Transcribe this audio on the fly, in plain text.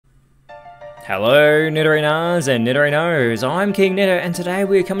Hello Nidorinas and Nidorinos, I'm KingNido and today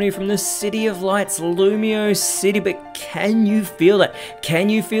we're coming here from the City of Lights, Lumio City, but can you feel that? Can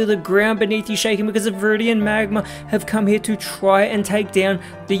you feel the ground beneath you shaking because the Viridian Magma have come here to try and take down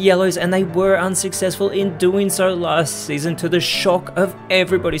the Yellows, and they were unsuccessful in doing so last season to the shock of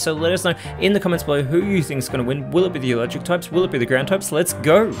everybody. So let us know in the comments below who you think is going to win. Will it be the electric types? Will it be the ground types? Let's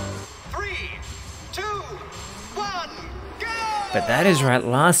go! But that is right,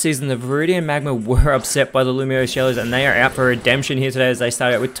 last season the Viridian Magma were upset by the Lumio Yellows and they are out for redemption here today as they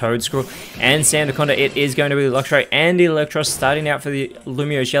start out with Toadscruel and Sandaconda. It is going to be Luxray and Electros starting out for the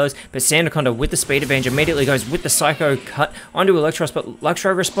Lumio Yellows, but Sandaconda with the speed advantage immediately goes with the Psycho Cut onto Electros, but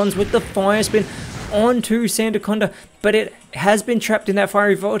Luxray responds with the Fire Spin onto Sandaconda, but it has been trapped in that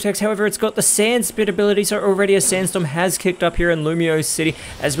Fiery Vortex. However, it's got the Sand Spit ability, so already a Sandstorm has kicked up here in Lumio City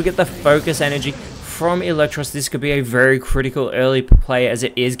as we get the Focus Energy from Electros. This could be a very critical early play as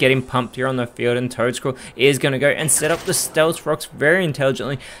it is getting pumped here on the field, and Toadscruel is going to go and set up the Stealth Rocks very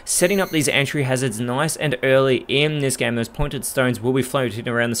intelligently, setting up these entry hazards nice and early in this game. Those pointed stones will be floating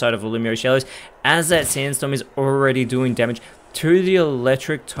around the side of the Lumio Shallows as that Sandstorm is already doing damage to the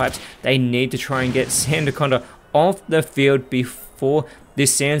electric types. They need to try and get Sandaconda off the field before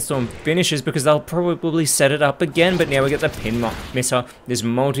this Sandstorm finishes, because they'll probably set it up again. But now we get the Pin Missile, this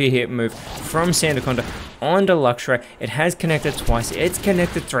multi-hit move from Sandaconda onto Luxray. It has connected twice, it's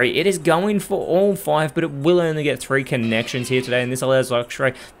connected 3, it is going for all 5, but it will only get 3 connections here today, and this allows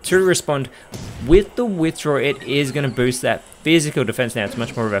Luxray to respond with the Withdraw. It is going to boost that physical defense. Now it's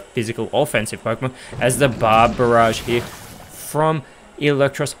much more of a physical offensive Pokemon as the Barb Barrage here from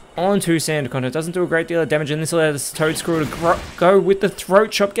Electros onto Sandaconda. It doesn't do a great deal of damage, and this allows Toadscruel to go with the Throat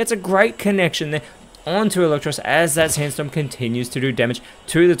Chop. Gets a great connection there onto Electros as that Sandstorm continues to do damage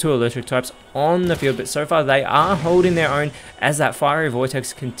to the 2 electric types on the field. But so far they are holding their own as that Fiery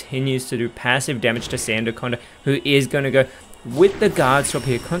Vortex continues to do passive damage to Sandaconda, who is going to go with the Guard Swap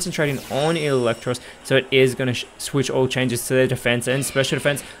here, concentrating on Electros. So it is going to switch all changes to their defense and special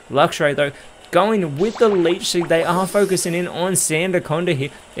defense. Luxray though going with the Leech Seed. They are focusing in on Sandaconda here.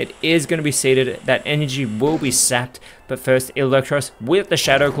 It is going to be seeded. That energy will be sapped. But first, Electros with the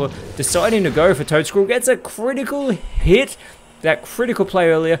Shadow Claw deciding to go for Toadscruel. Gets a critical hit. That critical play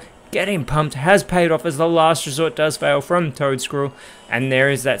earlier, getting pumped, has paid off as the last resort does fail from Toadscruel. And there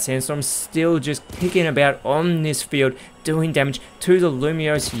is that Sandstorm still just kicking about on this field, doing damage to the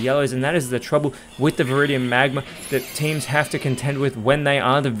Lumiose Yellows. And that is the trouble with the Viridian Magma that teams have to contend with when they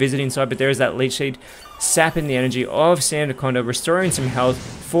are the visiting side. But there is that Leech Seed sapping the energy of Sandaconda, restoring some health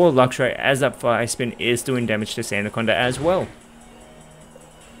for Luxray as that Fire Spin is doing damage to Sandaconda as well.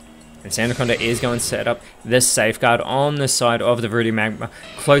 And Sandaconda is going to set up this Safeguard on the side of the Viridian Magma,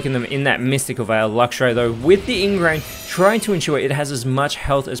 cloaking them in that Mystical Veil. Luxray though with the Ingrain, trying to ensure it has as much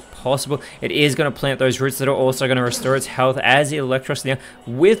health as possible. It is going to plant those roots that are also going to restore its health as the Electros now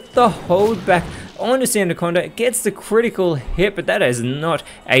with the hold back onto Sandaconda. It gets the critical hit, but that is not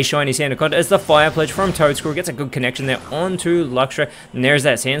a shiny Sandaconda as the Fire Pledge from Toadscruel gets a good connection there onto Luxray. And there's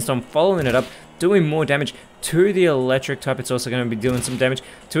that Sandstorm following it up, doing more damage to the electric type. It's also going to be doing some damage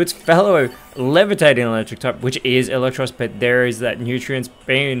to its fellow levitating electric type, which is Electros, but there is that nutrients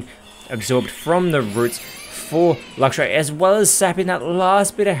being absorbed from the roots for Luxray, as well as sapping that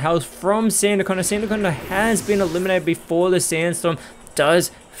last bit of health from Sandaconda. Sandaconda has been eliminated before the Sandstorm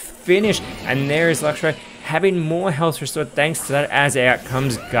does finish, and there is Luxray having more health restored thanks to that, as out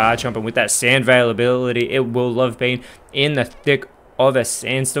comes Garchomp, and with that Sand Veil ability, it will love being in the thick of a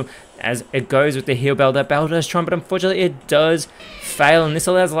Sandstorm as it goes with the Heal Bell. That bell does trump, but unfortunately it does fail, and this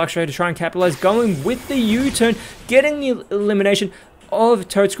allows Luxray to try and capitalize, going with the U-turn, getting the elimination of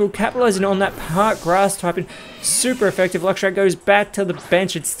Toadscruel, capitalizing on that Part Grass typing. Super effective. Luxray goes back to the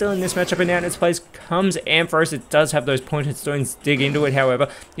bench. It's still in this matchup, and out in its place comes Ampharos. It does have those pointed stones dig into it, however.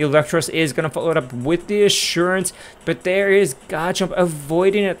 Electros is going to follow it up with the Assurance, but there is Garchomp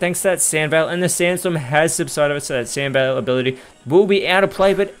avoiding it thanks to that Sand Veil, and the Sandstorm has subsided, so that Sand Veil ability will be out of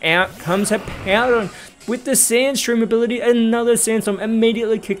play, but out comes Hippowdon with the Sandstream ability. Another Sandstorm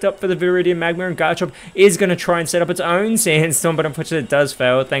immediately kicked up for the Viridian Magma, and Garchomp is going to try and set up its own Sandstorm, but unfortunately it does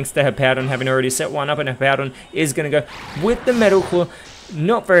fail thanks to Hippowdon having already set one up, and Hippowdon is going to go with the Metal Claw.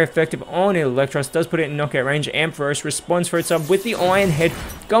 Not very effective on Electros, does put it in knockout range. Ampharos responds for itself with the Iron Head,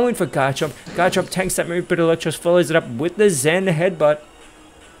 going for Garchomp. Garchomp takes that move, but Electros follows it up with the Zen Headbutt.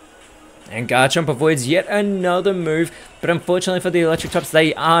 And Garchomp avoids yet another move, but unfortunately for the electric types,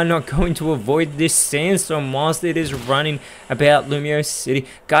 they are not going to avoid this Sandstorm whilst it is running about Lumio City.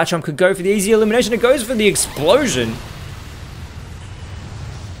 Garchomp could go for the easy elimination. It goes for the Explosion.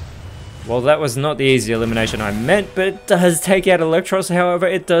 Well, that was not the easy elimination I meant, but it does take out Electros. However,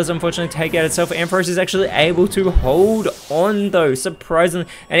 it does unfortunately take out itself. Ampharos is actually able to hold on though, surprisingly,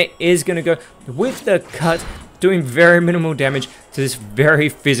 and it is going to go with the cut, doing very minimal damage to this very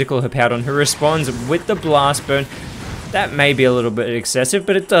physical Hippowdon, who responds with the Blast Burn. That may be a little bit excessive,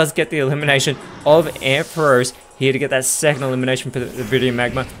 but it does get the elimination of Ampharos here to get that second elimination for the Viridian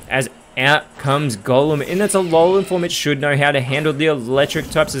Magma, as out comes Golem. In its Alolan form, it should know how to handle the electric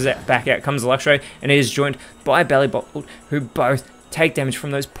types, as back out comes Luxray, and it is joined by Bellybolt, who both take damage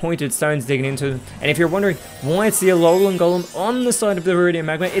from those pointed stones digging into them. And if you're wondering why it's the Alolan Golem on the side of the Viridian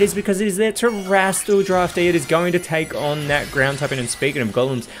Magma, it is because it is their Terrestrial Draftee. It is going to take on that ground typing. And speaking of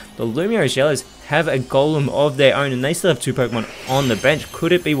golems, the Lumiose Yellows have a golem of their own, and they still have 2 Pokemon on the bench.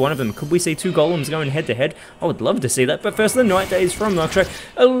 Could it be one of them? Could we see 2 golems going head to head? I would love to see that. But first, the Night Days from Luxray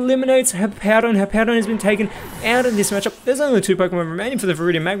eliminates Hippowdon. Hippowdon has been taken out of this matchup. There's only 2 Pokemon remaining for the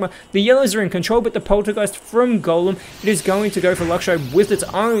Viridian Magma. The Yellows are in control, but the Poltergeist from Golem, it is going to go for Luxray with its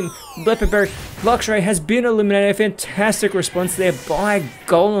own Leopard Berry. Luxray has been eliminated. A fantastic response there by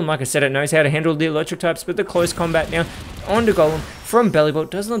Golem. Like I said, it knows how to handle the electric types, but the close combat now onto Golem from Bellybolt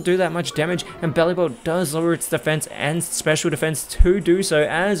does not do that much damage, and Bellybolt does lower its defense and special defense to do so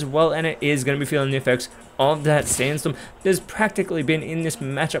as well, and it is going to be feeling the effects of that Sandstorm. There's practically been in this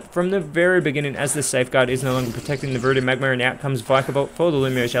matchup from the very beginning, as the Safeguard is no longer protecting the Viridian Magma, and out comes Vikavolt for the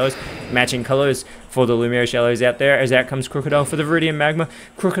Lumiose Yellows, matching colors for the Lumiose Yellows out there, as out comes Crocodile for the Viridian Magma.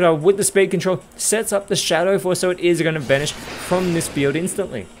 Crocodile with the speed control sets up the Shadow Force, so it is going to vanish from this field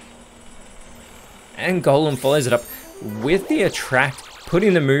instantly. And Golem follows it up with the Attract,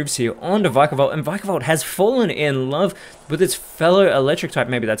 putting the moves here onto Vikavolt, and Vikavolt has fallen in love with its fellow electric type.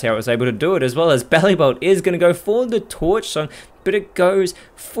 Maybe that's how it was able to do it, as well as Bellybolt is going to go for the Torch Song, but it goes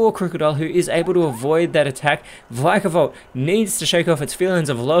for Crocodile, who is able to avoid that attack. Vikavolt needs to shake off its feelings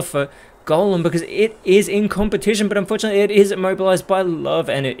of love for Golem because it is in competition, but unfortunately it is immobilized by love,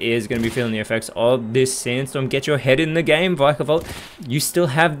 and it is going to be feeling the effects of this Sandstorm. Get your head in the game, Vikavolt. You still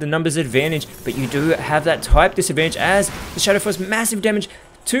have the numbers advantage, but you do have that type disadvantage, as the Shadow Force massive damage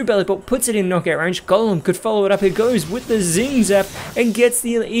to Bellybolt puts it in knockout range. Golem could follow it up. It goes with the Zing Zap and gets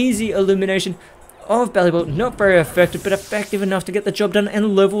the easy elimination of Bellybolt. Not very effective, but effective enough to get the job done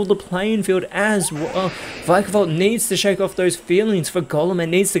and level the playing field as well. Vikavolt needs to shake off those feelings for Golem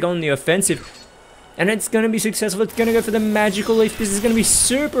and needs to go on the offensive. And it's going to be successful. It's going to go for the Magical Leaf. This is going to be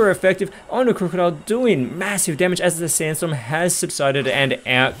super effective on a Crocodile, doing massive damage as the Sandstorm has subsided, and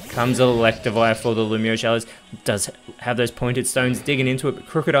out comes Electivire for the Lumiose Yellows. Does have those pointed stones digging into it, but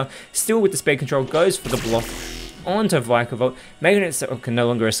Crocodile, still with the speed control, goes for the block onto Vikavolt, making it so it can no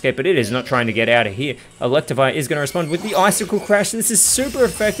longer escape, but it is not trying to get out of here. Electivire is going to respond with the Icicle Crash. This is super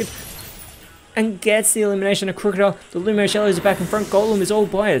effective and gets the elimination of Crocodile. The Lumiose Yellows are back in front. Golem is all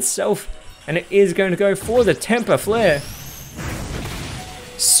by itself, and it is going to go for the Temper Flare.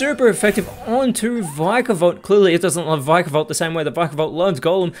 Super effective onto Vikavolt. Clearly it doesn't love Vikavolt the same way that Vikavolt loves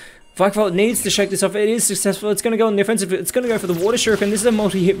Golem. Vikavolt needs to shake this off. It is successful. It's going to go on the offensive. It's going to go for the Water Shuriken. This is a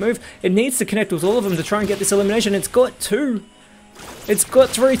multi-hit move. It needs to connect with all of them to try and get this elimination. It's got 2. It's got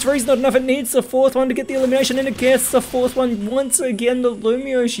 3. 3's not enough. It needs the 4th one to get the elimination, and it gets the 4th one. Once again, the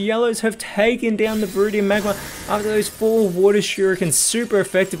Lumiose Yellows have taken down the Viridian Magma after those 4 Water Shurikens. Super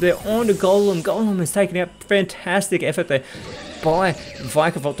effective. They're on to Golem. Golem has taken out fantastic effort there by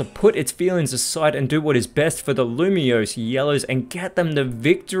Vikavolt to put its feelings aside and do what is best for the Lumiose Yellows and get them the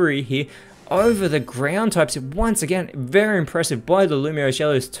victory here over the ground types. Once again, very impressive by the Lumiose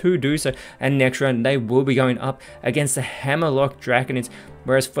Yellows to do so. And next round, they will be going up against the Hammerlock Draconids,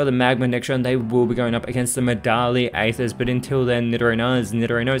 whereas for the Magma next round, they will be going up against the Medali Aethers. But until then, Nidorinas,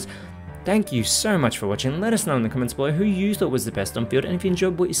 Nidorinos, thank you so much for watching. Let us know in the comments below who you thought was the best on field, and if you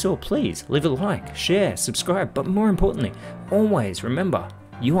enjoyed what you saw, please leave a like, share, subscribe, but more importantly, always remember,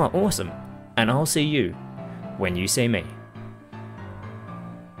 you are awesome, and I'll see you when you see me.